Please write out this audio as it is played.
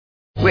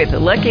With the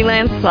Lucky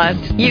Land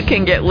Slots, you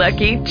can get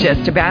lucky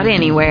just about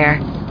anywhere.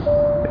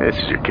 This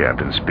is your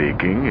captain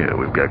speaking.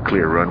 We've got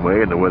clear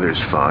runway and the weather's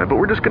fine, but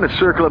we're just going to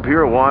circle up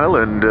here a while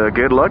and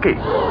get lucky.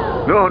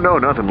 No,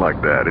 nothing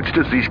like that. It's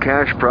just these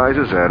cash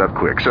prizes add up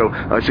quick. So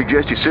I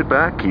suggest you sit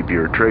back, keep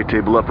your tray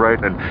table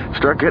upright, and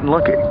start getting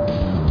lucky.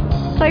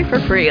 Play for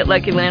free at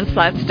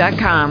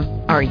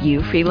LuckyLandSlots.com. Are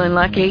you feeling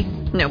lucky?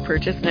 No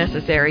purchase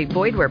necessary.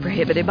 Void where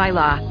prohibited by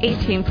law.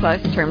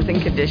 18+ terms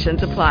and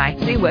conditions apply.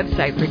 See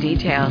website for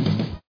details.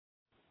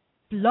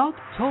 Blog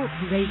Talk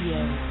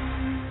Radio.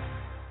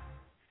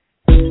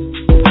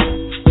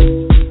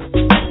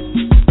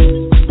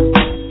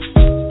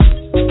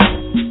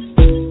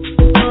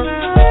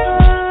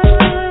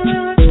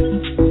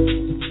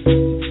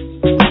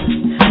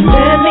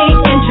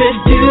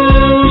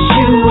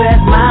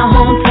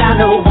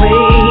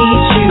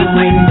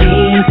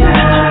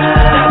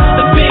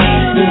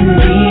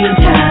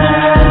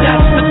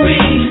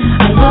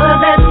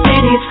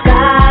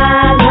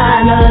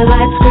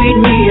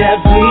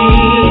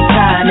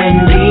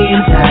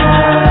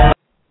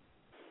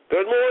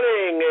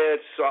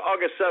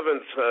 August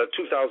 7th,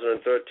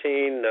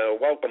 2013.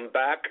 Welcome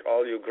back,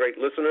 all you great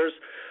listeners.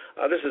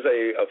 This is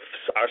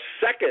our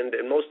second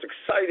and most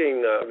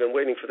exciting, I've been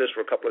waiting for this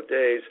for a couple of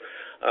days,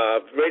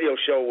 radio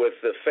show with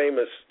the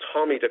famous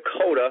Tommy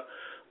Dakota,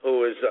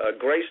 who has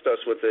graced us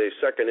with a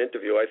second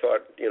interview. I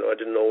thought, I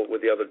didn't know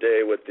it the other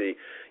day with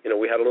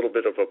we had a little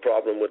bit of a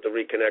problem with the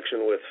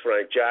reconnection with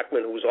Frank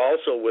Jackman, who's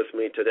also with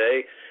me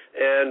today,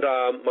 and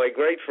my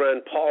great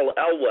friend Paul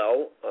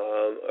Elwell,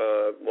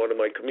 one of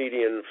my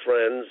comedian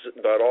friends,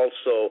 but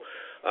also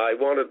I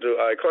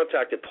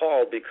contacted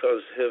Paul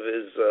because of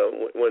his,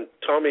 when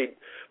Tommy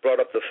brought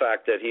up the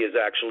fact that he is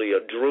actually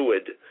a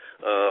Druid,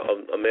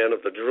 a man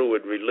of the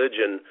Druid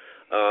religion.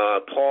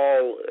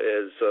 Paul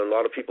is, a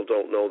lot of people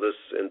don't know this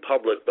in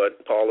public,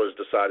 but Paul has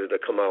decided to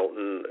come out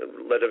and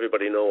let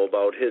everybody know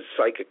about his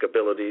psychic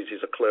abilities.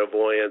 He's a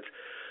clairvoyant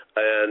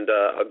and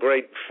a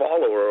great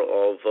follower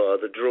of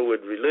the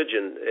Druid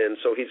religion, and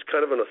so he's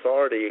kind of an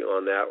authority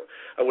on that.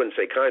 I wouldn't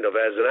say kind of,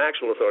 as an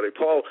actual authority.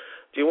 Paul,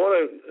 do you want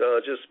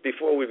to, just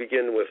before we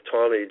begin with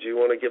Tommy, do you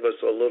want to give us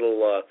a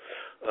little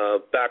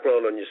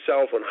background on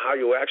yourself and how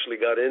you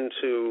actually got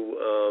into,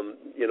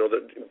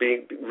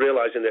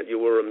 realizing that you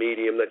were a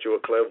medium, that you were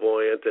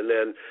clairvoyant, and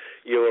then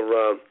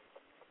your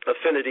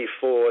affinity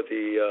for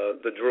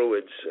the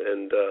Druids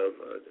and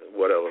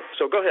whatever.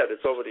 So go ahead,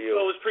 it's over to you.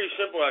 Well, it was pretty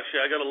simple,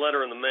 actually. I got a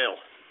letter in the mail,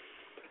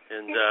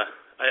 and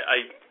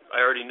I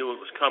already knew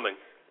it was coming.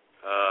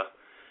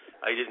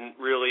 I didn't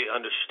really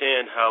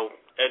understand how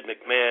Ed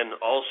McMahon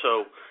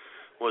also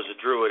was a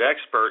Druid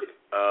expert,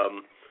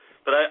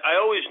 but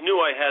I always knew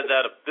I had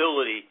that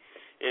ability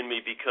in me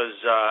because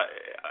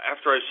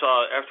after I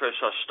saw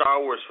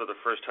Star Wars for the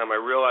first time, I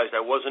realized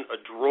I wasn't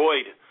a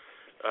droid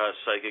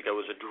psychic. I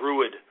was a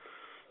Druid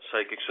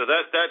psychic. So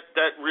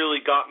that really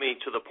got me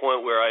to the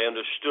point where I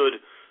understood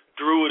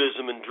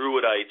Druidism and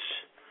Druidites,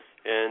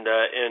 and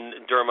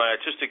during my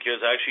artistic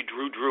years, I actually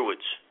drew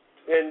Druids.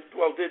 And,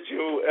 well, did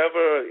you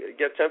ever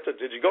get tempted?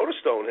 Did you go to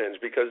Stonehenge?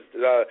 Because,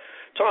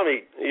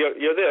 Tommy,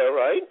 you're there,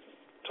 right?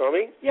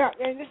 Tommy? Yeah,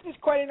 and this is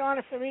quite an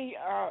honor for me.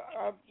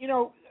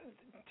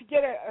 To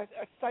get a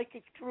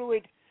psychic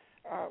Druid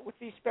with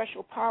these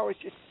special powers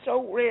is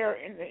so rare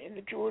in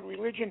the Druid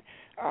religion.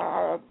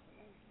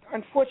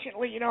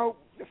 Unfortunately,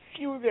 the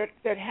few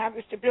that have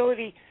this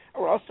ability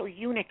are also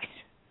eunuchs.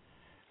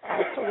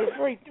 So they're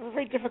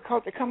very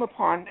difficult to come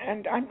upon.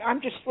 And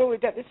I'm just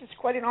thrilled that this is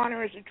quite an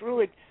honor as a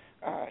Druid.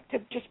 To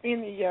just be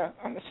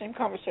on the same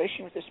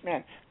conversation with this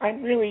man.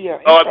 I'm really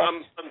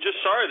I'm just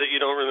sorry that you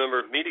don't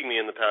remember meeting me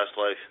in the past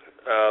life.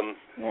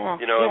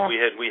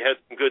 We had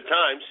some good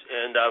times,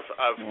 and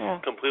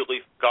I've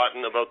completely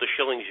forgotten about the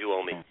shillings you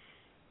owe me.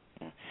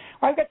 Yeah.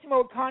 Well, I've got some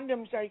old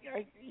condoms. I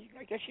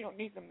guess you don't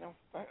need them though.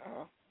 But,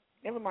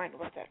 never mind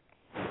about that.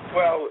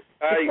 Well,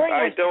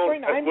 I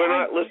don't.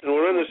 Listen,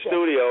 we're in the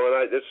studio,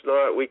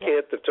 and we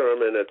can't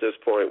determine at this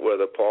point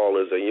whether Paul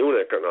is a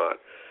eunuch or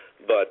not.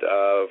 But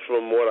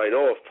from what I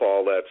know of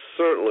Paul, that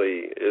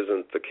certainly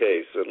isn't the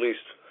case, at least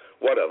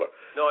whatever.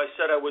 No, I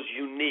said I was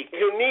unique.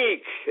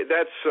 Unique.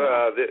 That's,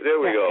 there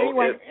we go.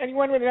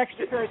 Anyone with an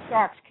extra pair of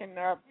socks can,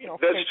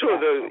 That's true.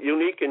 The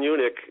unique and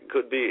eunuch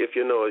could be, if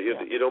you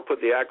don't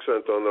put the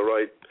accent on the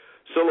right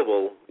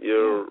syllable,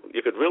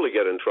 you could really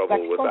get in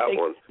trouble with that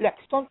one.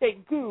 L'accent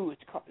aigu.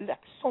 It's called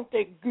l'accent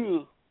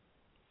aigu.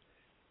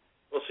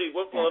 Well, see,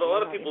 what a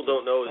lot of people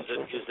don't know is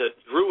that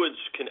Druids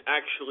can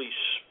actually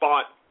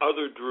spot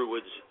other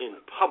Druids in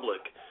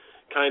public,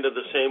 kind of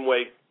the same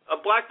way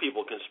black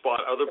people can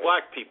spot other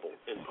black people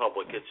in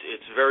public.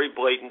 It's very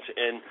blatant,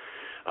 and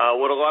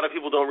what a lot of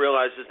people don't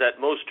realize is that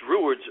most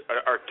Druids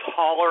are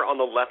taller on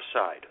the left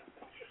side.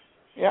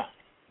 Yeah.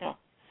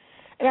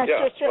 And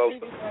that's certainly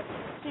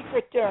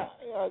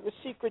the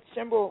secret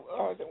symbol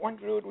that one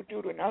Druid would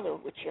do to another,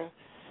 which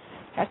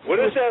what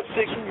is that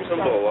secret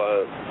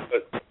symbol?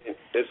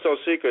 It's so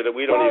secret that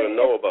we don't even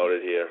know about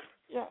it here.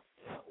 Yeah.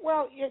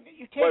 Well, you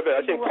take.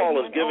 I think Paul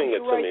is giving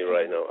it to me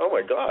right now. Oh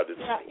my God!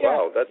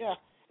 Wow, that's.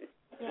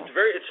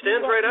 It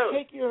stands right out. You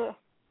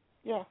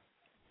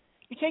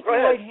take your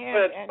right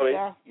hand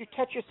and you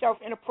touch yourself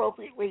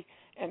inappropriately,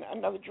 and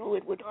another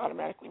druid would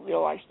automatically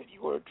realize that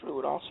you were a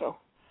druid also.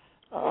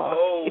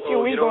 It's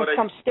illegal in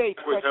some states.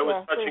 I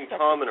was touching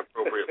Tom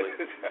inappropriately.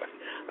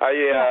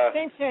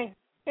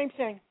 Same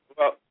thing.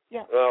 Well,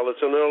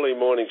 it's an early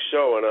morning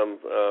show, and I'm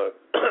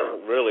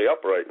really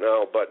up right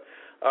now. But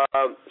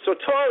so,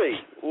 Tommy,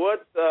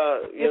 what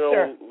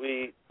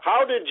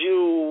how did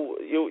you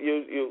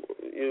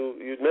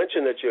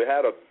mentioned that you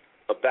had a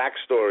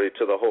backstory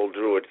to the whole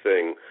druid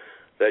thing,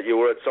 that you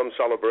were at some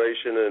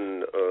celebration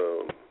and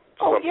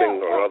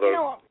something or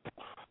other.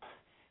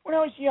 When I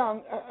was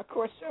young, of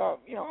course,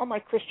 all my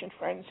Christian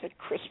friends had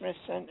Christmas,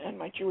 and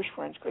my Jewish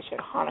friends, of course, had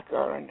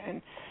Hanukkah,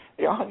 and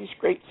they all had these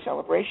great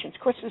celebrations.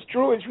 Of course, as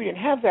Druids, we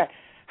didn't have that.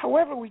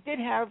 However, we did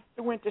have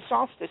the winter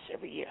solstice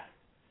every year,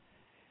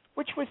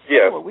 which was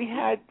similar.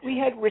 Yeah. We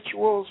had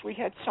rituals, we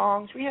had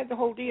songs, we had the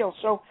whole deal.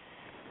 So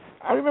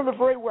I remember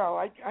very well.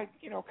 I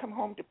come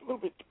home a little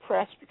bit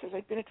depressed because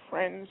I'd been at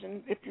friends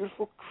and their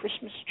beautiful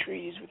Christmas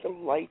trees with the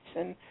lights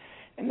and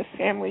the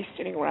family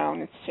sitting around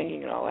and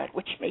singing and all that,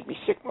 which made me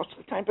sick most of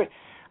the time. But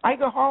I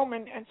go home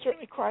and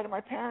certainly cry to my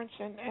parents,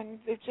 and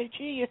they'd say,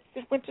 gee,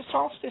 the winter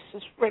solstice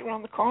is right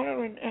around the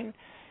corner, and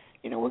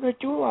we're going to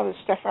do a lot of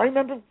this stuff. I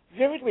remember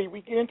vividly,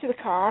 we'd get into the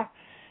car,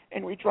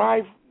 and we'd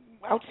drive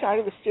outside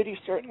of the city,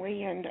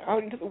 certainly, and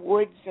out into the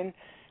woods, and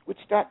we'd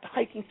start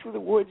hiking through the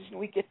woods, and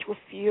we'd get to a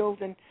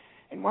field, and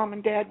Mom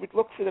and Dad would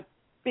look for the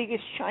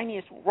biggest,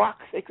 shiniest rock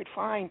they could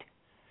find.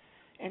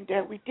 And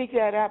we'd dig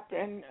that up,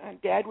 and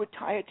Dad would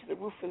tie it to the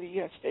roof of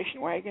the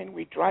station wagon.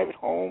 We'd drive it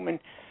home, and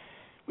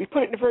we'd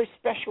put it in a very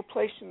special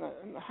place in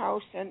the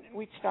house, and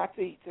we'd start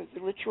the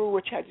ritual,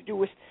 which had to do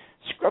with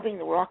scrubbing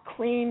the rock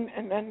clean,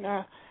 and then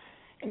the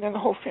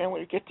whole family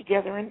would get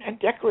together and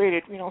decorate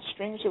it,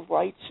 strings of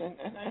lights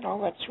and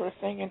all that sort of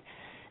thing. And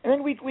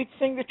then we'd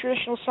sing the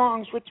traditional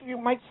songs, which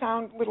might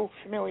sound a little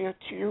familiar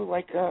to you,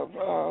 like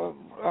Oh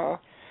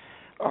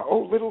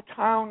Little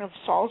Town of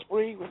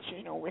Salisbury, which,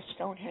 where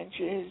Stonehenge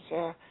is,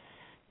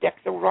 Deck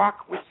the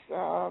Rock with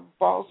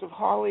Balls of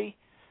Holly,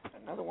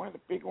 another one of the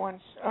big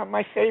ones.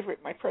 My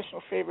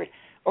personal favorite,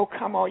 Oh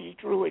Come All Ye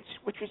Druids,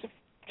 which was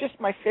just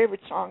my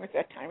favorite song at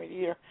that time of the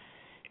year.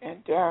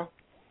 And, of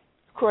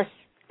course,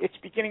 it's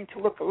beginning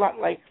to look a lot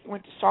like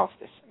winter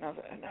solstice,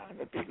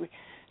 another big week.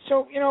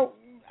 So,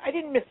 I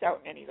didn't miss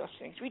out on any of those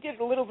things. We did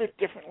it a little bit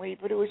differently,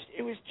 but it was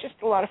just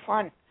a lot of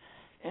fun.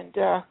 And,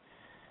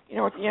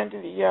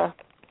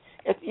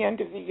 at the end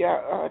of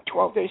the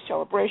 12-day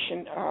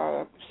celebration,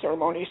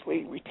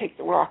 ceremoniously, we take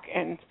the rock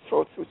and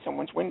throw it through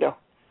someone's window.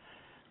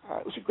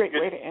 It was a great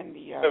way to end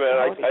the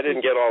holiday I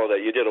didn't get all of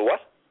that. You did a what?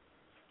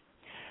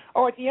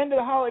 Oh, at the end of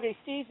the holiday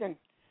season,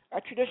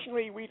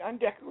 traditionally we'd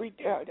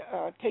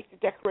take the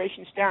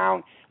decorations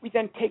down. We'd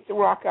then take the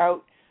rock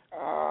out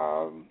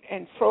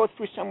and throw it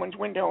through someone's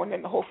window, and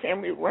then the whole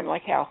family would run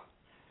like hell.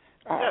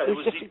 It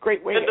was just a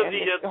great way to end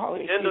the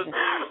holiday season. It was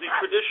the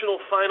traditional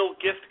final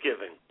gift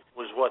giving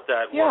was what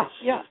that was.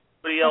 Yeah.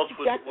 Somebody else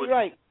exactly would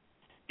right.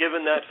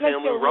 Given that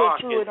family rock.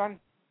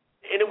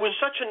 And it was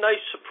such a nice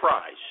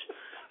surprise.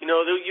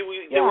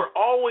 They were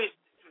always,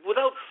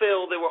 without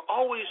fail, they were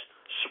always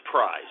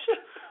surprised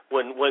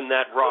when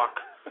that rock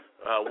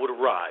would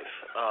arrive.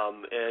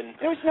 And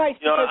it was nice.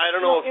 I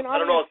don't know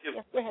if you've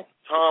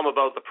Tom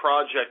about the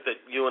project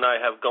that you and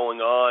I have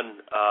going on.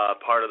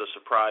 Part of the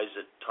surprise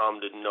that Tom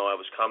didn't know I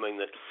was coming.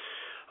 That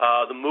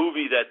the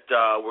movie that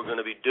we're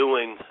going to be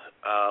doing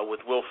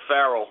with Will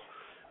Ferrell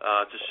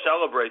to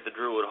celebrate the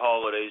Druid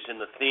holidays in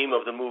the theme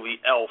of the movie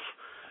Elf.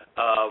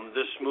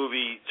 This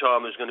movie,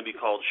 Tom, is going to be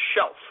called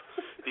Shelf,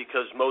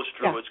 because most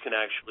Druids can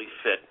actually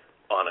fit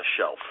on a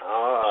shelf.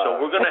 So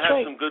we're going to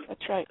have some good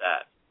with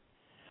that.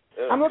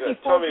 Yeah, I'm looking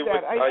forward to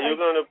that. Are you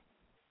going to...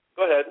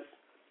 Go ahead.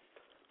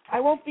 I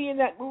won't be in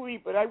that movie,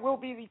 but I will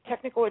be the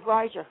technical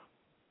advisor.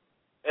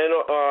 And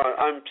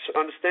I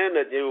understand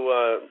that you,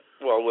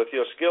 with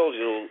your skills,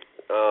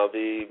 you'll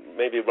be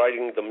maybe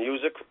writing the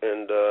music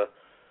and the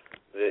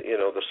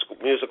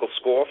musical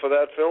score for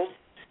that film.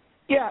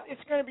 Yeah,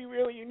 it's going to be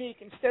really unique.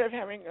 Instead of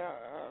having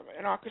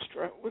an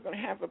orchestra, we're going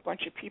to have a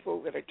bunch of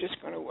people that are just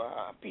going to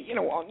be,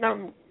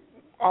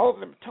 all of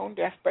them tone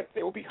deaf, but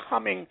they will be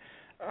humming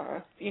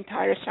the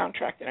entire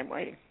soundtrack that I'm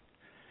writing.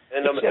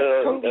 And an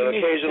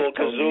occasional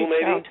kazoo,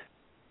 maybe?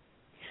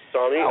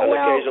 Tommy,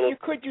 you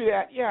could do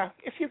that, yeah.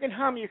 If you can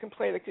hum, you can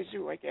play the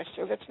kazoo, I guess.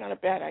 So that's not a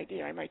bad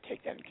idea. I might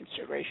take that in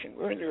consideration.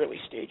 We're in the early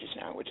stages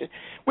now.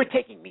 We're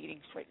taking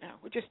meetings right now.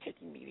 We're just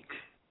taking meetings.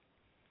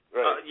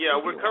 Right.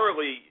 We're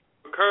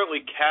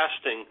currently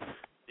casting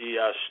the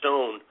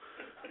stone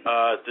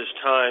at this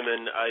time,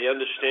 and I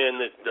understand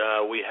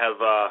that we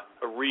have a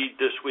read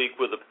this week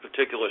with a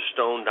particular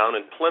stone down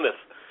in Plymouth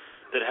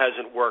that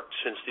hasn't worked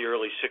since the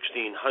early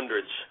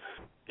 1600s.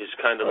 Is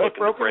kind of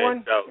looking to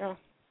branch out.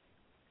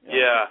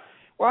 Yeah.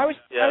 Well, I was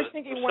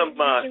thinking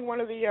using one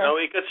of the... no,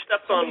 it got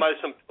stepped on by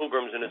some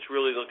pilgrims, and it's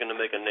really looking to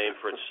make a name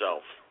for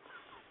itself.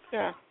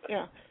 Yeah.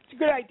 It's a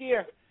good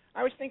idea.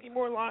 I was thinking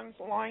more along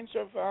the lines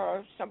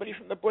of somebody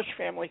from the Bush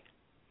family.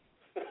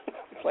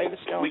 play the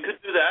stone. We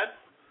could do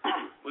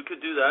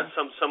that.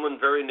 Someone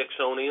very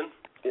Nixonian,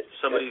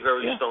 somebody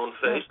very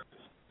stone-faced.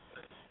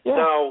 Yeah,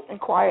 now, and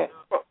quiet.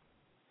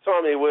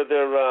 Tommy, were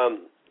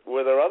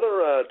there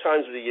other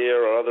times of the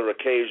year or other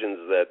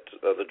occasions that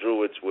the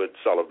Druids would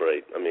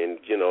celebrate? I mean,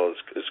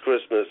 it's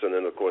Christmas, and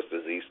then of course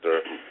there's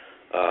Easter,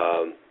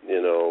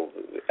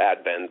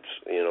 Advent,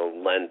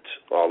 Lent,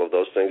 all of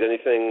those things.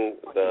 Anything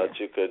that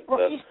you could?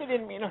 Well, Easter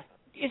didn't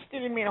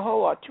mean a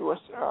whole lot to us.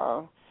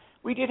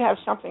 We did have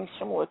something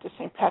similar to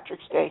St.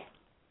 Patrick's Day.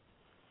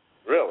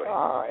 Really?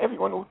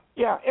 Everyone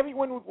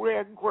would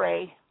wear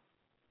gray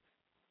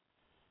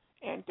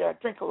and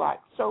drink a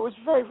lot. So it was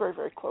very, very,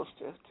 very close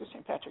to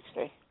St. Patrick's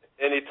Day.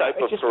 Any type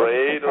of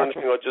parade or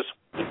anything, or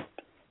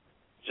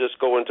just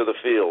go into the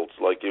fields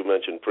like you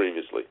mentioned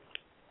previously?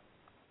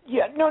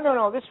 Yeah,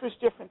 no. This was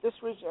different. This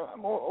was a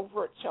more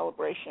overt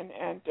celebration,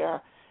 and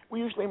we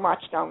usually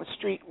marched down the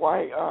street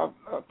while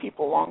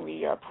people along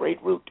the parade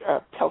route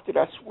pelted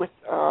us with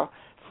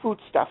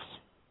foodstuffs.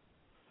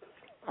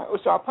 It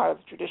was all part of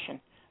the tradition.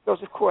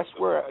 Those, of course,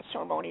 were a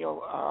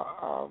ceremonial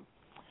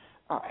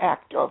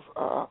act of.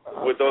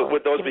 Would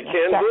those be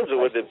canned goods, or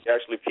would they be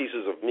actually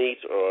pieces of meat,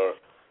 or?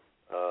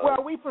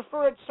 Well, we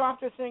preferred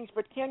softer things,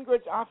 but canned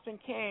goods often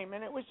came,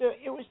 and it was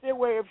their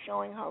way of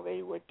showing how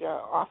they would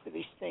offer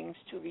these things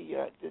to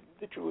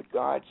the Druid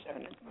gods,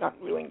 and not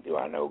really there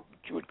are no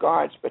Druid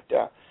gods, but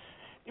they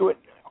were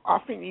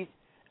offering these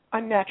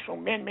unnatural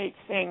man-made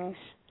things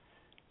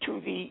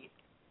to the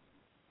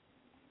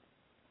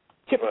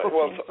typical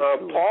things.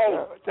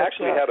 Paul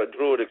actually had a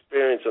Druid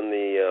experience in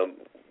the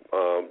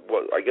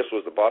what I guess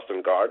was the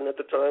Boston Garden at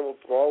the time.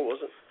 Paul,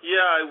 was it?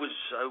 Yeah, I was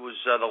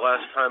the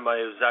last time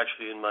I was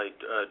actually in my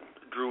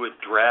Druid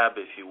drab,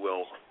 if you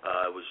will.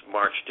 I was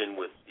marched in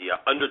with the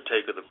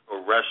Undertaker, the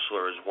pro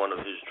wrestler, as one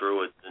of his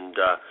Druids, and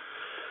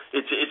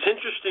it's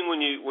interesting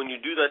when you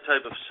do that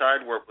type of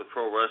side work with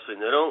pro wrestling.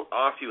 They don't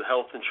offer you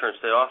health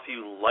insurance; they offer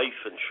you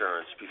life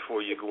insurance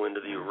before you go into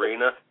the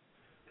arena.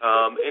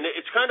 And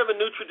it's kind of a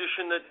new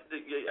tradition that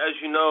as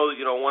you know,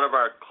 one of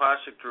our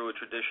classic Druid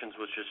traditions,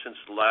 which has since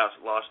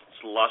lost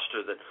its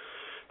luster, that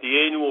the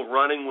annual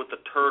running with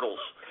the turtles.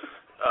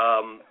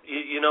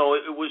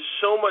 It was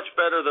so much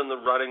better than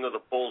the running of the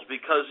bulls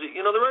because,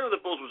 the running of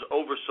the bulls was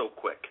over so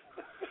quick.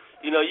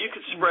 You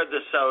could spread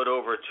this out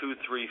over 2,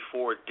 3,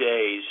 4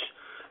 days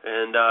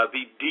and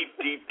be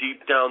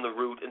deep down the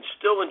route and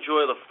still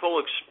enjoy the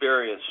full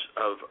experience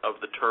of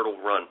the turtle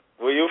run.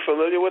 Were you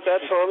familiar with that,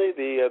 Tommy,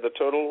 the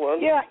turtle run?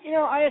 Yeah,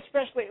 I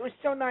especially. It was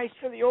so nice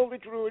for the older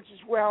Druids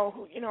as well,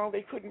 who,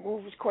 they couldn't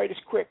move quite as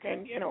quick.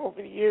 And,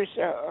 over the years,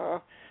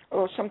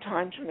 although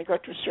sometimes when they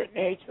got to a certain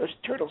age, those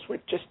turtles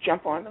would just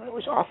jump on them. It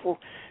was awful.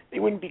 They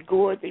wouldn't be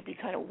gored. They'd be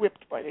kind of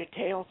whipped by their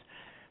tails.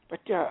 But,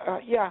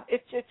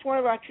 it's one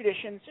of our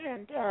traditions,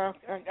 and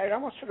I'd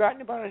almost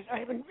forgotten about it. I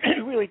haven't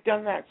really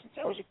done that since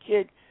I was a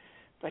kid.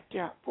 But,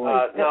 that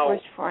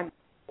was fun.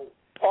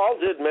 Paul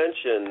did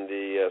mention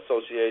the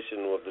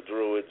association of the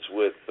Druids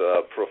with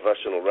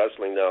professional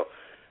wrestling. Now,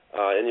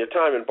 in your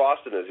time in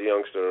Boston as a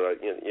youngster,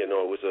 it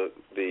was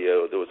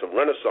there was a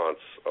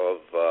renaissance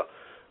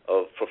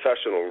of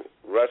professional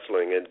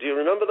wrestling. And do you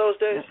remember those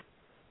days?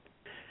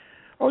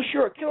 Oh,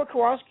 sure. Killer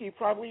Kowalski,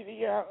 probably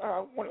the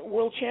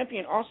world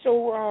champion,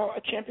 also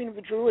a champion of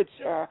the Druids.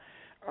 It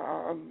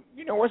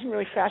wasn't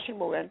really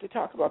fashionable then to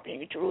talk about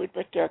being a Druid,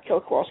 but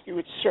Killer Kowalski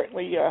was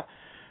certainly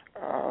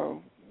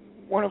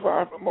one of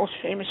our most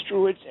famous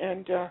Druids,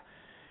 and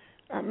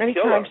many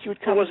times he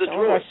would come to some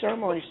of our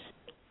ceremonies.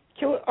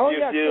 Killer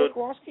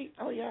Kowalski.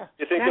 Oh, yeah.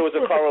 Do you think there was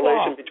a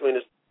correlation between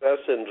his success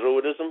and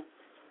Druidism?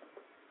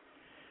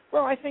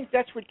 Well, I think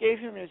that's what gave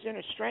him his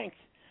inner strength.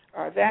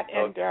 That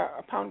and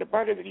a pound of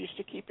butter that he used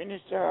to keep in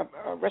his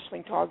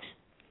wrestling togs.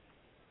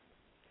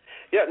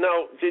 Yeah.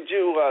 Now, do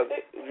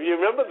you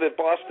remember the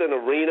Boston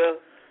Arena?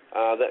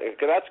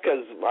 That's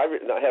because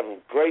I have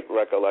great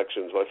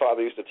recollections. My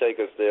father used to take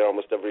us there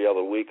almost every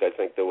other week. I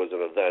think there was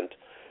an event.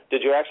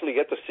 Did you actually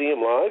get to see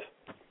him live?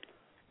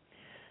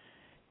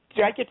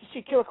 Did I get to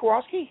see Killer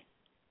Kowalski?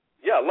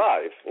 Yeah,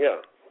 live.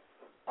 Yeah.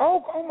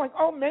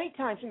 Oh, many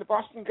times in the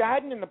Boston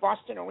Garden, in the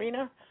Boston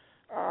Arena.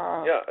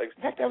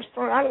 In fact, I was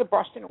thrown out of the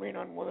Boston Arena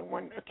on more than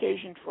one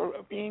occasion for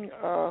being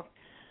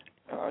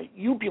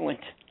jubilant.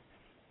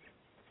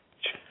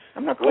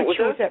 I'm not quite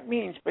sure what that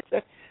means, but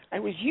I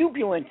was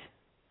jubilant.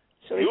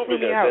 So they threw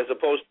me out.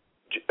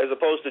 as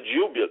opposed to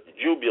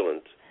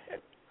jubilant.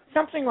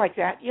 Something like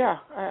that, yeah.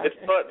 It's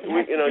not.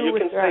 You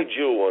can say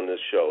Jew on this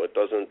show. It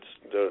doesn't.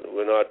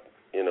 We're not.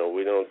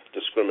 We don't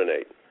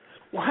discriminate.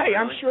 Why?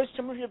 I'm sure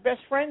some of your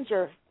best friends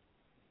are.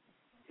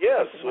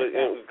 Yes,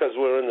 because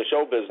we're in the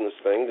show business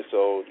thing.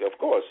 So of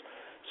course.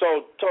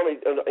 So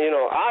Tony,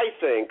 I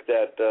think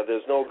that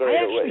there's no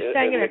greater way.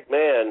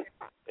 McMahon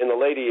in the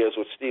later years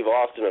with Steve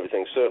Austin and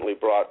everything certainly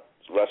brought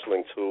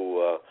wrestling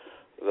to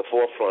the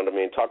forefront. I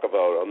mean, talk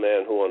about a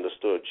man who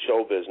understood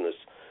show business.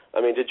 I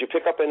mean, did you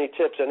pick up any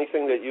tips,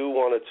 anything that you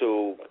wanted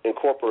to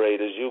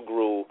incorporate as you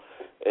grew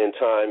in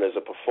time as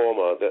a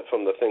performer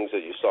from the things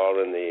that you saw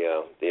in the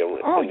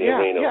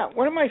arena? Yeah.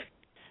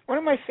 One one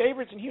of my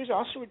favorites, and he was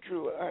also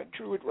a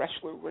Druid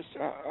wrestler, was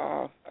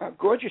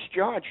Gorgeous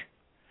George.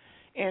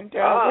 And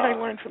what I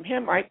learned from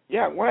him, I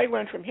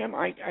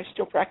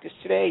still practice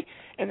today,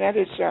 and that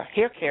is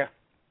hair care.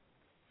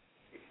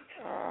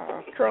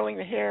 Curling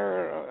the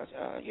hair,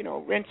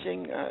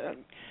 rinsing,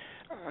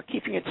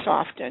 keeping it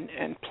soft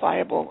and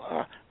pliable,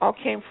 all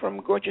came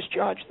from Gorgeous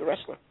George, the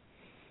wrestler.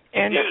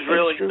 And he was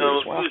really, he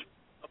was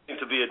something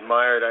to be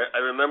admired. I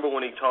remember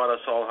when he taught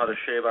us all how to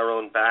shave our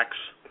own backs.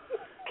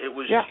 It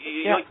was you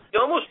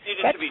almost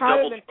needed to be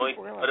double jointed,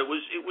 but it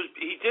was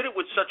he did it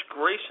with such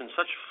grace and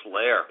such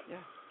flair. Yeah.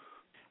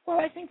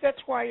 Well, I think that's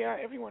why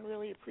everyone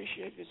really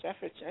appreciated his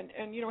efforts, and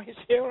his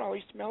hair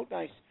always smelled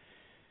nice.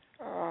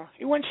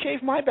 He once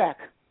shaved my back.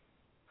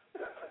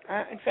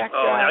 In fact,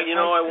 I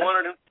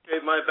wanted him to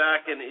shave my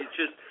back, and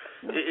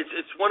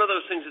it's one of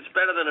those things. It's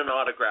better than an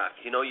autograph.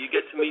 You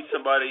get to meet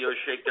somebody or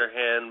shake their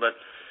hand, but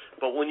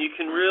when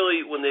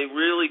they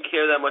really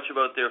care that much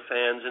about their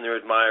fans and their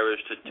admirers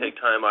to take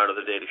time out of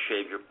the day to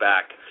shave your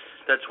back,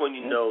 that's when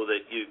you know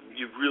that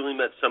you've really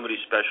met somebody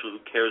special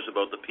who cares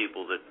about the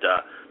people that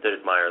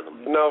admire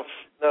them. No,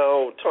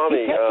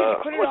 Tommy,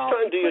 how much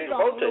time do you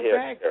devote to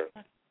hair care?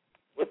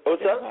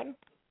 What's that?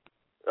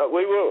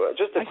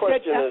 Just a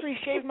question. Said after he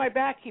shaved my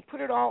back, he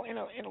put it all in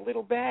a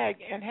little bag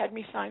and had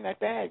me sign that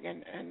bag,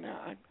 and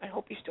I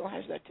hope he still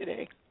has that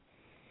today.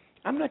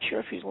 I'm not sure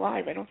if he's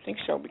alive. I don't think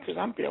so, because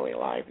I'm barely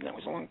alive, and that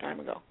was a long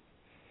time ago.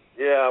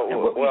 Yeah, and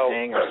what were you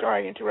saying? I'm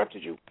sorry I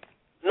interrupted you.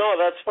 No,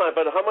 that's fine.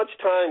 But how much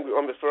time,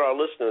 for our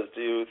listeners,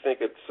 do you think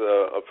it's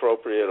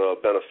appropriate or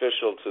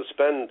beneficial to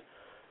spend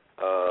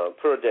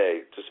per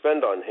day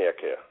on hair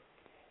care?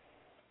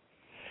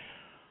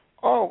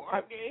 Oh,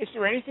 is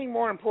there anything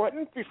more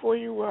important before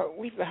you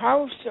leave the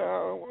house?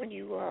 When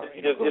you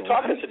you're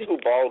talking to two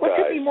bald guys. What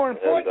could be more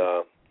important?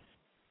 And,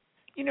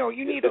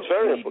 you need. It's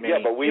very important. Yeah,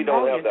 but we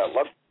don't have that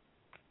luxury.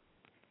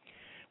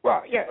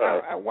 Well,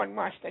 one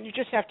must, and you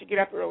just have to get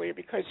up earlier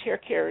because hair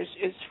care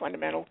is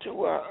fundamental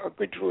to a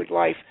good Druid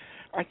life.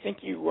 I think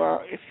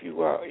if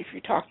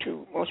you talk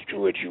to most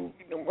Druids,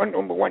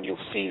 number one,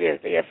 you'll see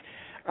they have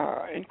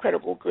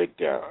incredible good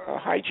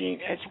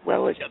hygiene as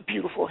well as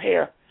beautiful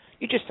hair.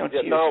 You just don't see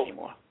it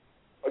anymore.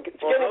 Well,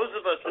 those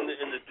of us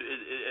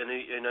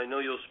and I know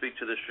you'll speak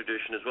to this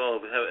tradition as well,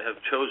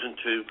 have chosen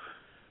to.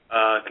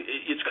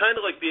 It's kind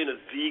of like being a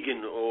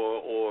vegan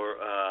or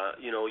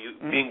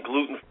being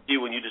gluten-free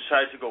when you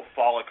decide to go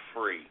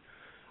folic-free.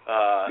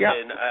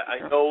 And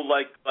I know,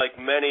 like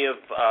many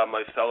of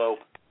my fellow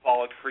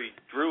folic-free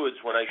Druids,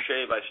 when I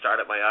shave, I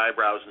start at my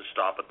eyebrows and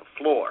stop at the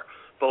floor,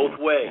 both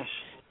ways.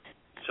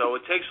 So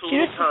it takes a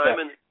little time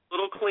and a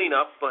little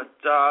cleanup, but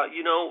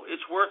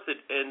it's worth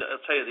it. And I'll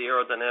tell you, the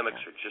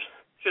aerodynamics are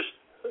just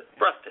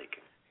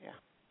breathtaking.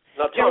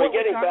 Now, Tommy,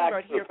 getting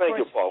back to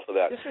thank you, Paul, for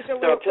that. This is a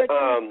little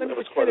it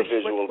was quite a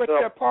visual.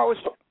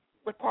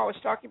 What Paul was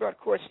talking about, of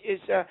course,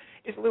 is a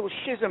little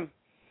schism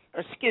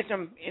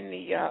in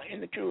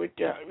the Druid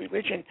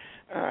religion,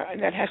 and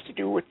that has to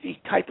do with the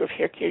type of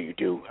hair care you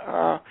do.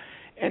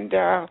 And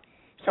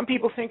some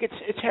people think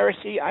it's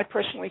heresy. I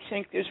personally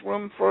think there's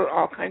room for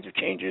all kinds of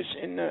changes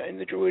in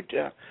the Druid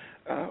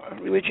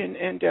religion,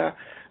 and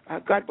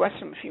God bless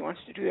him if he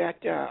wants to do that.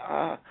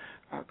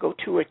 Go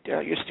to it.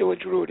 You're still a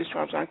Druid as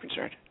far as I'm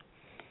concerned.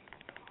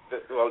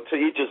 Well, to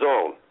each his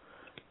own.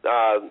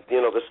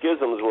 The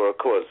schisms were, of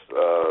course,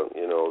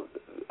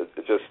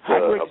 just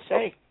hard word to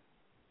say.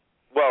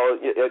 Well,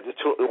 it's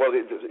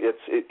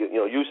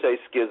you say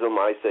schism,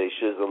 I say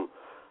schism,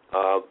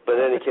 but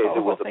in any case,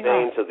 it was a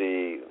bane to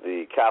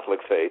the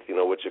Catholic faith,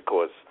 which, of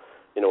course,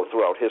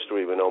 throughout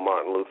history, we know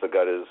Martin Luther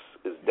got his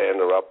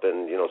dander up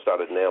and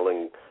started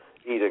nailing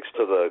edicts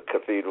to the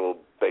cathedral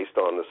based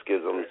on the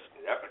schisms.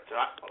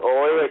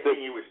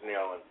 He was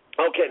nailing.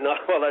 Okay, no,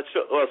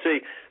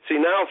 see,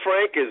 now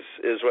Frank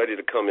is ready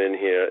to come in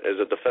here as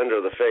a defender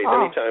of the faith.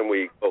 Anytime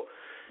we go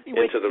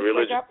into the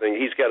religion thing,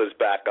 he's got his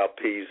back up.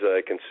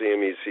 I can see him.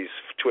 He's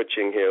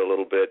twitching here a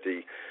little bit.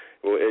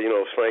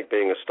 Frank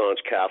being a staunch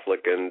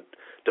Catholic and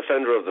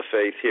defender of the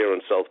faith here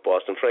in South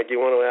Boston. Frank,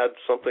 you want to add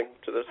something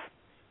to this?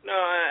 No,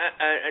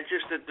 I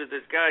just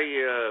this guy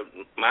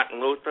Martin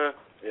Luther.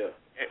 Yeah.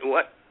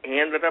 What he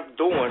ended up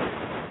doing,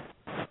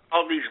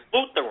 all these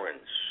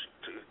Lutherans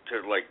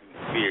to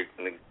be.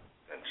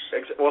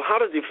 Well, how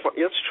did he?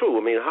 That's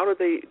true. I mean, how did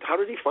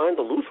he find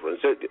the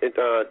Lutherans?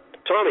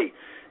 Tommy,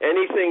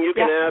 anything you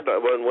can add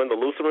when the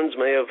Lutherans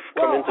may have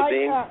come into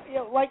being?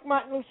 Like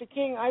Martin Luther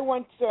King, I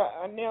once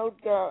nailed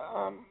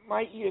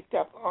my edict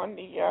up on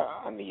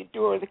the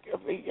door of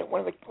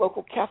one of the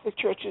local Catholic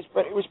churches,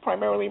 but it was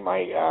primarily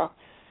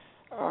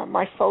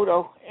my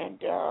photo and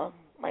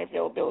my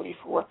availability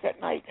for work that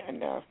night,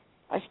 and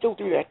I still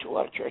do that to a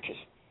lot of churches.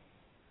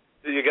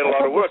 You get a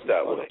lot of work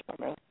that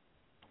way.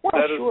 Well,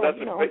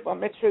 bar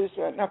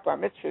mitzvahs, not bar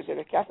mitzvahs at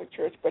a Catholic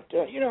church, but,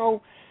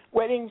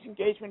 weddings,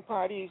 engagement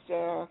parties,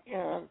 I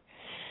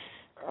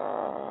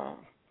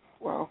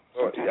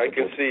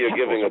can see you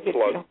giving a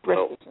plug.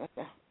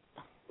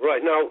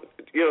 Right. Now,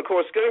 of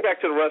course, getting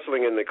back to the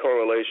wrestling and the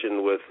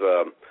correlation with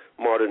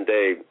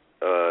modern-day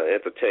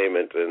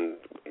entertainment, and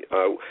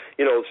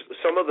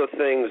Some of the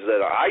things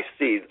that I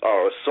see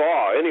or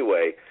saw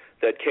anyway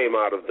that came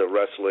out of the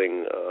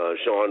wrestling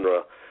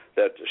genre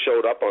that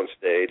showed up on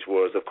stage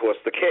was, of course,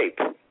 the cape.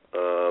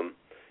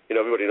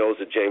 Everybody knows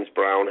that James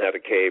Brown had a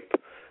cape.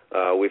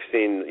 We've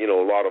seen, a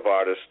lot of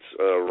artists,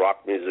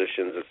 rock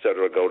musicians,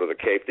 etc., go to the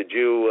Cape. Did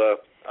you?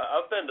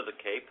 I've been to the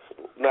Cape.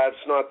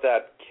 That's not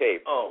that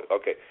Cape. Oh.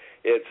 Okay.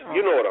 It's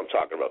you know what I'm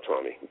talking about,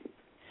 Tommy.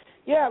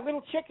 Yeah,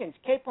 little chickens,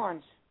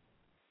 capons.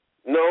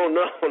 No.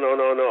 No?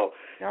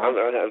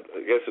 I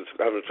guess it's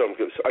having some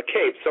a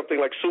cape, something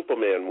like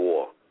Superman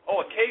wore.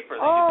 Oh, a caper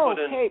that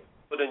you cape.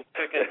 Put in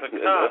chicken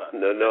piccata.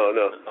 No.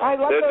 I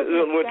love those.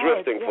 We're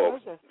drifting,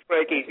 folks.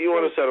 Frankie, you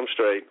want to set them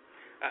straight?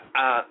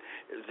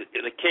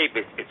 The Cape,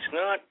 it's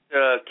not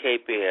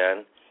Cape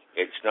Ann,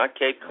 it's not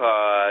Cape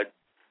Cod,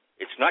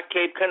 it's not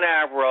Cape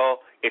Canaveral,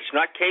 it's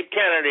not Cape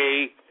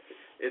Kennedy.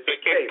 It's a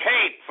cape.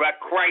 Cape, for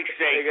Christ's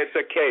sake. It's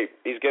a cape.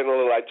 He's getting a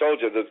little. I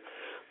told you the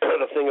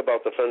thing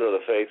about Defender of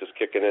the Faith is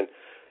kicking in.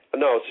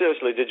 No,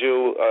 seriously, did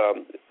you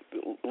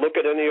look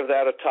at any of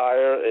that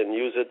attire and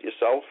use it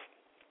yourself?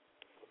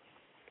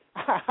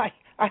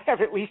 I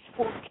have at least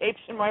 4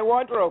 capes in my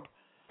wardrobe.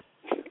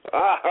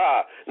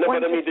 No,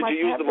 but I mean, did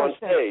you use them on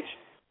stage?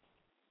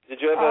 Did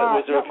you ever?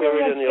 Was there a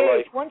period in your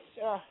life?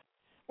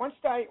 Once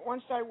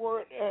I wore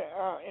it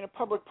in a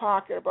public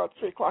park at about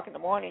 3:00 in the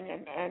morning,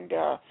 and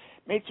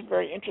made some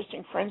very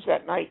interesting friends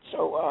that night.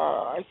 So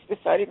I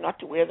decided not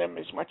to wear them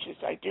as much as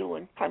I do,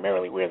 and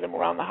primarily wear them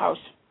around the house.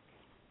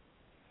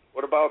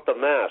 What about the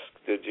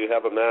mask? Did you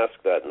have a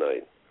mask that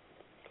night?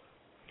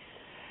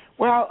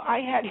 Well, I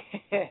had.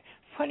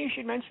 Funny you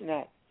should mention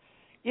that.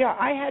 Yeah,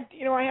 I had.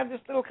 I have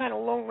this little kind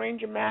of Lone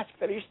Ranger mask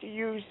that I used to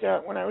use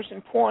when I was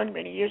in porn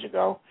many years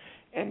ago,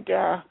 and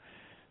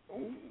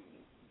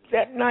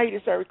that night,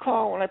 as I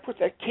recall, when I put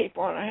that cape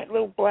on, I had a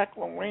little black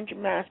Lone Ranger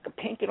mask, a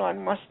painted-on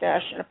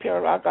mustache, and a pair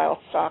of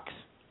Argyle socks.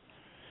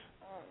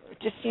 It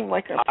just seemed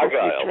like an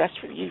appropriate dress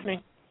for the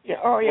evening. Yeah.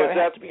 Oh, yeah. It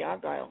had to be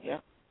Argyle. Yeah.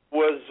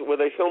 Were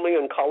they filming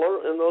in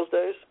color in those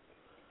days?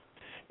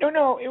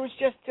 No. It was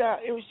just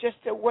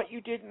what you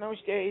did in those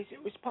days.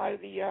 It was part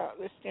of the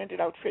standard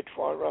outfit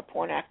for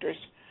porn actors: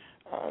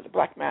 the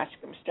black mask,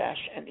 the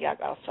mustache, and the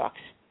Argyle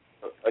socks.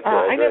 Okay,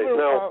 I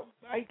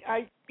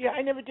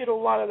never did a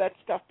lot of that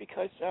stuff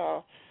because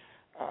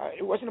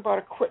it wasn't about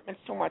equipment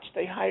so much.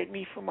 They hired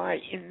me for my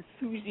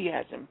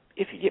enthusiasm,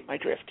 if you get my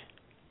drift.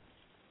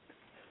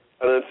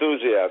 An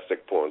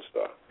enthusiastic porn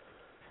star.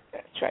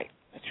 That's right.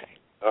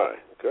 All right,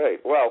 great.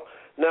 Well,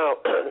 now,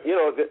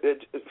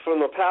 from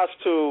the past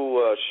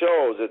 2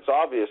 shows, it's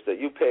obvious that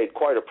you paid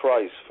quite a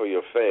price for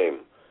your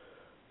fame.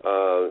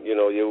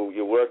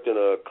 You worked in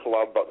a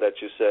club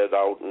that you said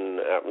out and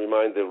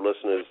remind the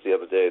listeners the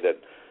other day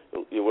that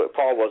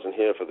Paul wasn't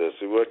here for this.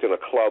 You worked in a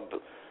club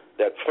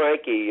that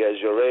Frankie, as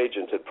your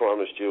agent, had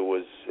promised you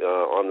was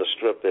on the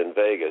Strip in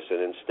Vegas,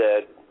 and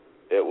instead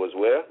it was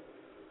where?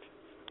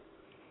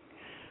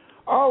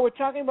 Oh, we're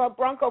talking about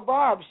Bronco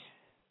Bob's.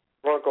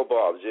 Bronco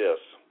Bob's, yes.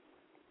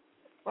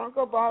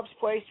 Bronco Bob's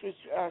place was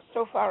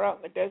so far out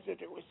in the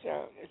desert, it was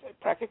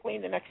practically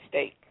in the next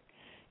state.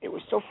 It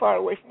was so far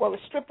away from, the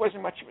Strip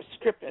wasn't much of a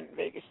strip in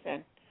Vegas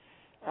then.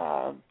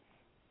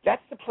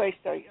 That's the place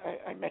that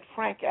I met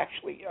Frank,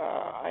 actually.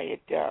 I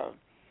had, as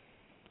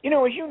you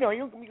know,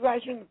 you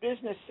guys are in the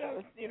business,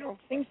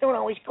 things don't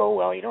always go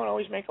well. You don't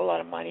always make a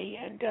lot of money.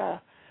 And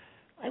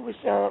I was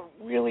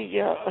really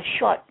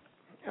short,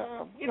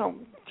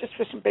 just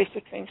for some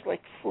basic things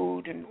like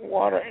food and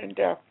water. And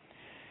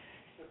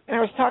I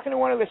was talking to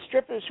one of the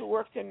strippers who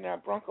worked in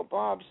Bronco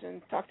Bob's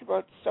and talked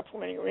about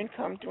supplementing her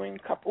income doing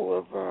a couple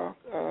of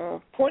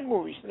porn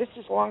movies. This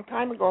is a long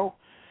time ago.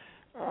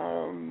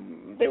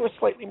 They were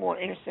slightly more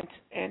innocent,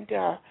 and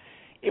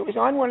it was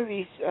on one of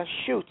these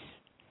shoots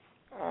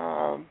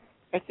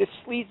at this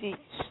sleazy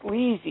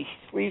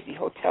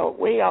hotel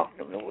way out in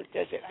the middle of the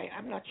desert.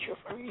 I'm not sure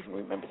if I even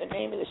remember the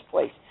name of this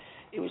place.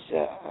 It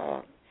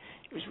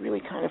was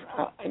really kind of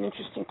an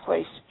interesting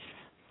place.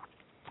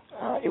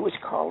 It was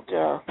called.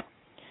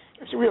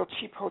 It was a real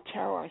cheap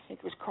hotel. I think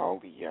it was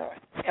called the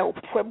El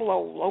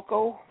Pueblo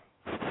Loco.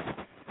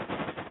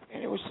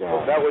 And it was.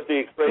 That would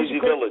be Crazy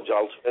Village.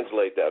 I'll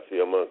translate that for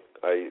you.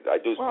 I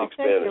do speak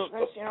Spanish.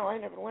 Thank you. I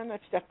never learned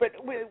that stuff. But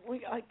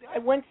I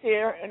went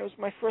there, and it was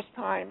my first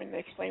time, and they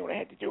explained what I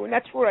had to do, and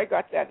that's where I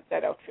got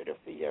that outfit of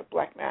the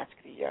black mask,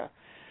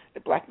 the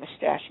black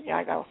mustache, and the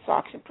Argyle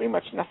socks, and pretty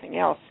much nothing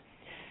else.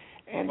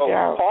 And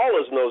Paul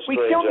is no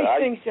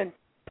stranger.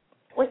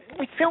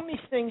 We filmed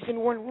these things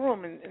in one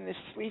room in this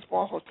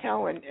sleazeball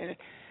hotel, and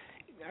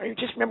I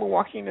just remember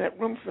walking into that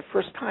room for the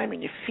first time,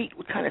 and your feet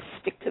would kind of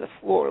stick to the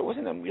floor. It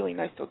wasn't a really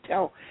nice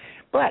hotel.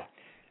 But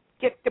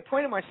the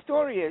point of my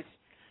story is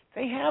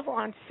they have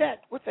on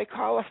set what they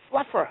call a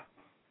fluffer.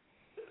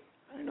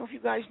 I don't know if you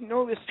guys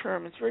know this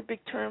term. It's a very big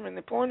term in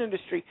the porn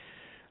industry.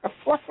 A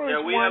fluffer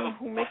is one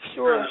who makes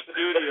sure. In the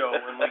studio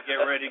when we get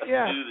ready to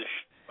do the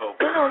show.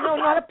 No,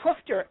 not a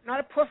poofter. Not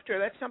a poofter.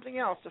 That's something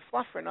else. A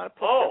fluffer, not a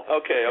poofter. Oh,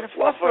 okay. A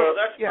fluffer.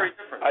 That's very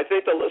different. I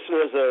think the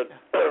listeners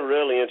are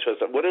really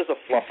interested. What is a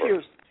fluffer?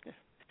 Confused.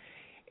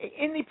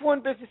 in the porn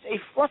business, a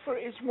fluffer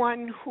is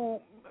one who,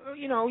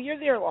 you're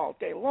there all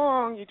day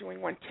long. You're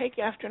doing one take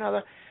after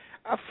another.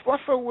 A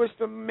fluffer was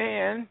the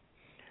man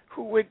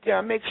who would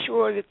make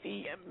sure that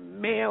the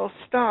male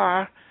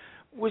star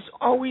was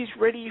always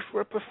ready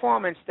for a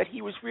performance, that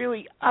he was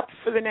really up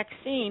for the next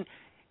scene,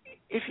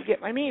 if you get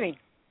my meaning.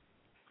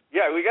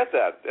 Yeah, we get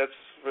that. That's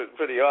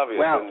pretty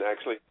obvious, and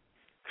actually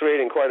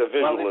creating quite a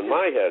visual in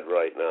my head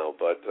right now,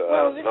 but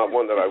not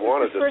one that I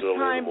wanted to do in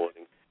the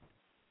morning.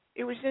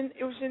 It was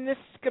in this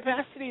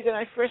capacity that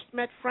I first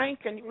met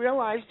Frank and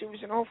realized it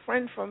was an old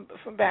friend from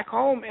back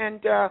home,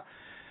 and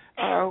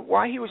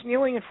while he was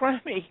kneeling in front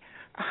of me,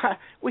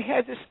 we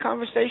had this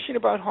conversation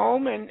about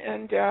home,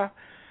 and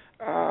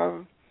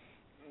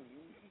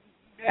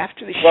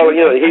after the shoot, well,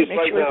 he's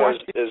right now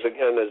is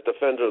again as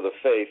defender of the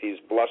faith. He's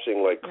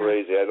blushing like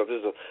crazy. I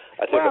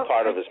think a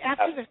part of his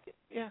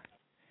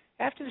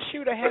after the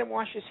shoot, I had him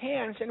wash his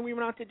hands, and we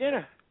went out to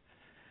dinner.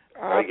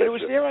 But it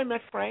was there I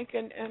met Frank,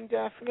 and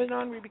from then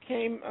on we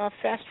became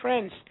fast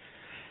friends.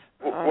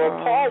 Well,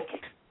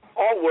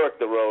 Paul worked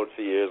the road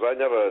for years. I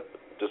never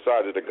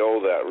decided to go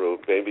that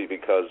route, maybe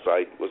because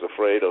I was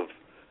afraid of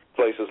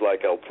places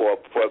like El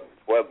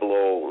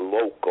Pueblo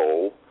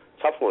Loco.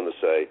 Tough one to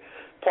say.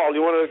 Paul,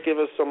 you want to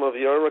give us some of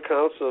your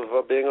accounts of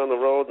being on the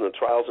road and the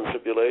trials and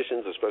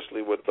tribulations,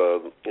 especially with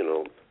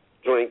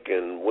drink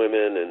and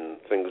women and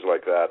things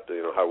like that?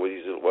 How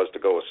easy it was to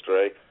go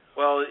astray.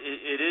 Well,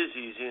 it is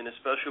easy, and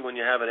especially when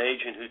you have an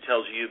agent who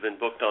tells you you've been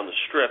booked on the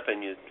Strip, and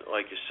you,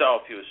 like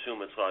yourself, you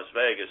assume it's Las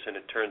Vegas, and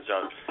it turns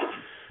out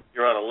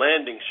you're on a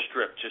landing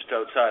strip just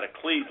outside of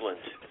Cleveland.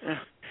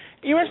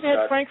 You must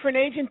have had Frank for an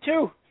agent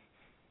too.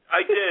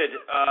 I did.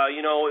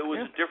 It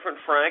was a different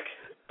Frank.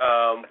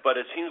 But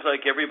it seems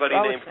like everybody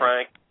named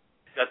Frank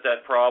got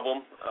that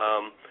problem.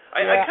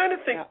 I kind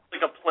of think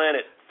like a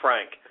Planet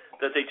Frank,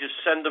 that they just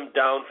send them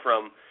down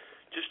from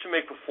just to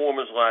make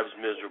performers' lives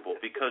miserable,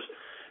 because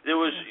there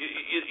was,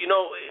 it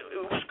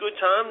was a good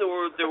time. There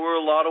were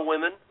a lot of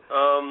women.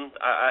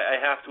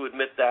 I have to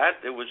admit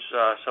that. There was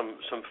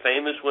some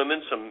famous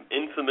women, some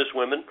infamous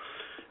women.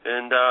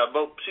 And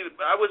but see,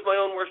 I was my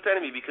own worst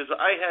enemy, because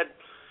I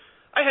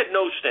had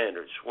no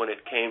standards when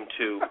it came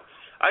to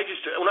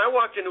when I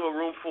walked into a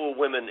room full of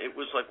women, it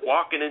was like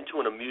walking into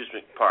an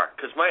amusement park,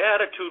 because my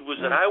attitude was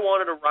that I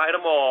wanted to ride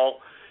them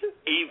all,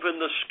 even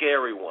the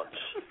scary ones.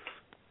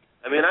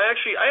 I mean, I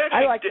actually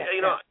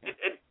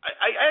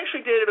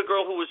dated a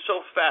girl who was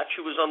so fat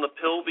she was on the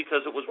pill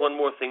because it was one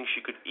more thing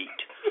she could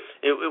eat.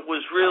 It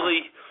was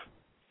really,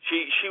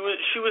 she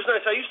was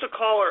nice. I used to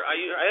call her. I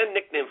had a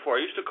nickname for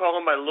her. I used to call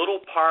her my little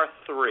par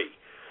 3,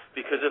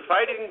 because if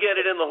I didn't get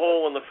it in the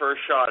hole in the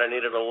first shot, I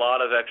needed a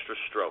lot of extra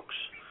strokes.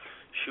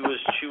 She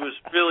was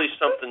really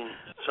something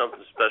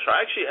special.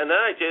 Actually, and then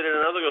I dated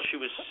another girl.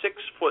 She was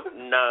 6'9",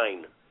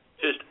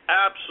 just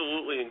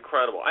absolutely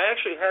incredible. I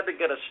actually had to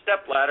get a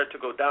step ladder to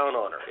go down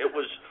on her. It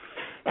was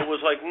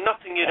like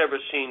nothing you'd ever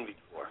seen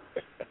before.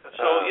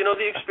 So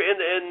the experience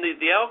and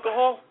the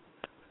alcohol.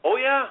 Oh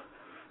yeah,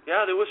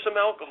 there was some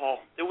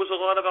alcohol. There was a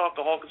lot of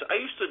alcohol, because I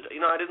used to,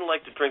 I didn't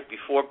like to drink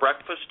before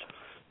breakfast,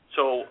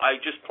 so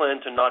I just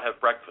planned to not have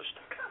breakfast.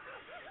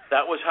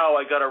 That was how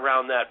I got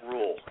around that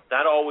rule.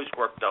 That always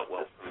worked out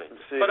well for me.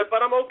 But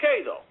I'm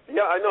okay though.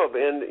 Yeah, I know,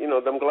 and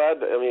I'm glad.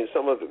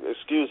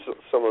 Excuse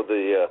some of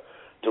the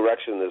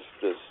direction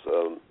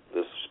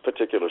this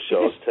particular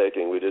show is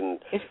taking. We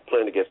didn't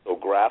plan to get so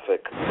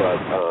graphic,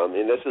 but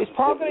this is. Is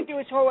Paul going to do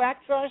his whole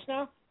act for us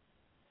now?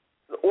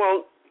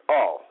 Well,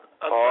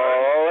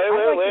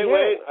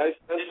 wait. I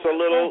sense a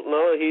little.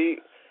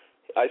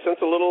 I sense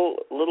a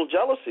little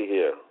jealousy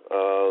here.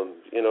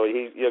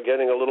 You're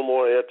getting a little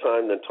more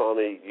airtime than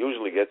Tommy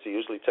usually gets. He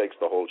usually takes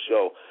the whole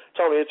show.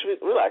 Tommy,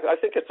 relax. I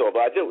think it's over.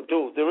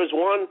 There is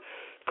one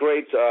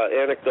great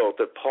anecdote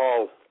that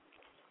Paul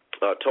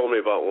told me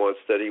about once,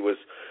 that he was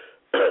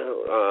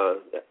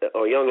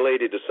a young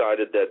lady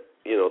decided that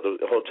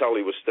the hotel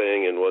he was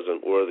staying in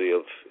wasn't worthy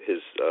of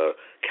his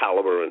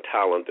caliber and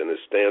talent and his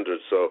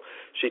standards, so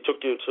she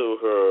took you to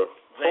her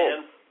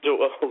home.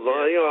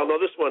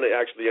 This one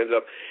actually ended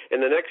up.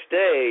 And the next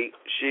day,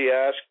 she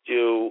asked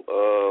you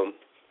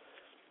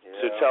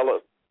to tell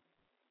her.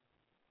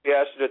 She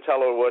asked you to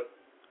tell her what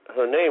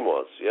her name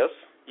was. Yes.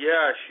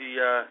 Yeah, she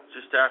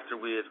just after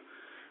we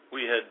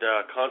had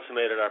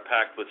consummated our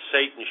pact with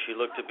Satan, she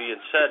looked at me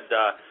and said,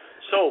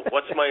 "So,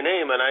 what's my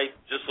name?" And I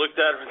just looked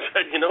at her and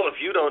said,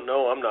 "If you don't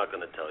know, I'm not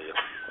going to tell you."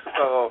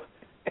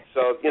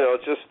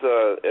 Just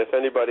if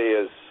anybody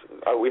is,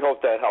 we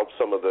hope that helps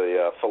some of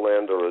the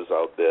philanderers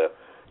out there.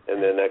 And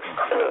then next,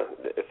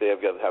 if they have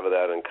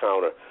that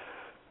encounter.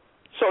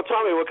 So,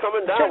 Tommy, we're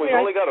coming down. We've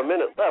only got a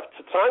minute left.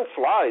 Time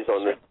flies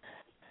on this.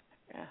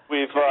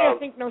 I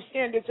think no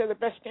standards are the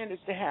best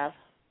standards to have.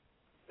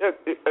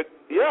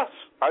 Yes,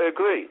 I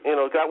agree.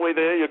 That way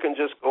there you can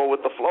just go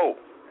with the flow.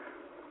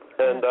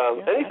 And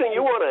anything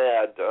you want to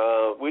add?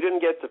 We didn't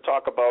get to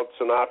talk about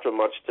Sinatra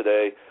much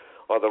today,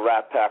 or the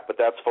Rat Pack, but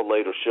that's for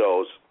later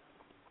shows.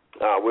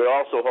 We're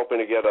also hoping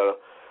to get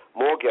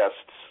more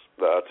guests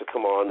to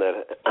come on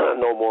that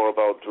know more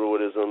about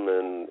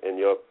Druidism and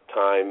your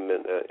time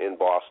in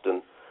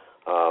Boston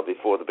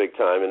before the big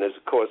time. And there's,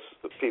 of course,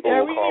 people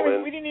who call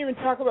in. We didn't even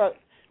talk about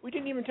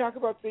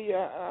the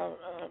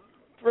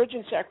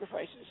virgin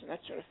sacrifices and that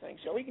sort of thing.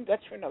 So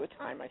that's for another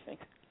time, I think.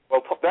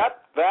 Well,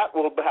 that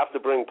we'll have to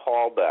bring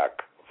Paul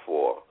back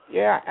for.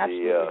 Yeah,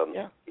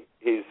 absolutely.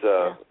 He's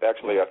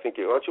actually, I think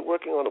aren't you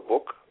working on a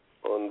book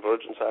on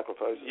virgin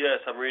sacrifices? Yes,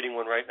 I'm reading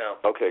one right now.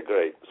 Okay,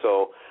 great.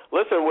 So,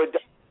 listen,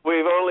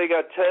 we've only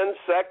got 10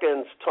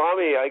 seconds.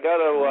 Tommy, I got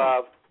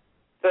to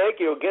thank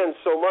you again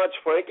so much.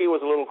 Frankie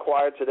was a little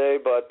quiet today,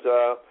 but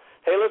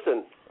hey,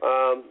 listen,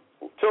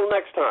 till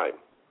next time.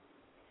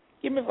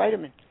 Give him a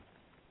vitamin.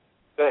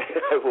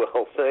 I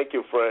will. Thank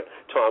you,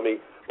 Tommy.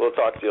 We'll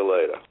talk to you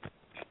later.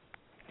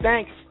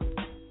 Thanks.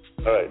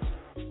 All right.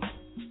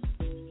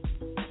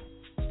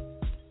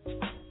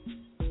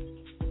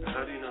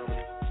 How do you know?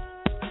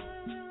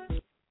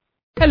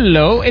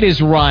 Hello, it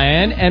is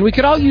Ryan, and we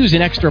could all use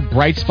an extra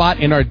bright spot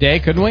in our day,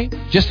 couldn't we?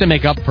 Just to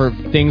make up for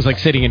things like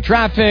sitting in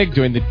traffic,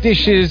 doing the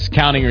dishes,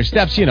 counting your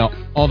steps,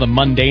 all the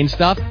mundane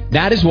stuff.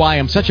 That is why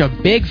I'm such a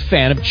big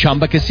fan of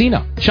Chumba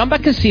Casino. Chumba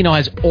Casino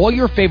has all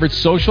your favorite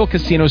social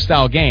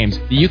casino-style games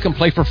that you can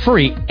play for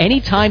free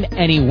anytime,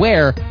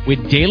 anywhere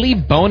with daily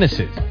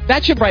bonuses.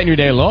 That should brighten your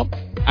day a little.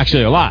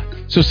 Actually, a lot.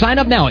 So sign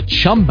up now at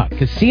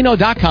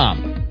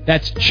ChumbaCasino.com.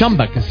 That's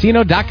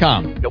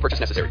ChumbaCasino.com. No purchase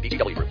necessary.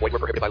 VGW Group. Void where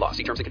prohibited by law.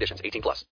 See terms and conditions. 18+.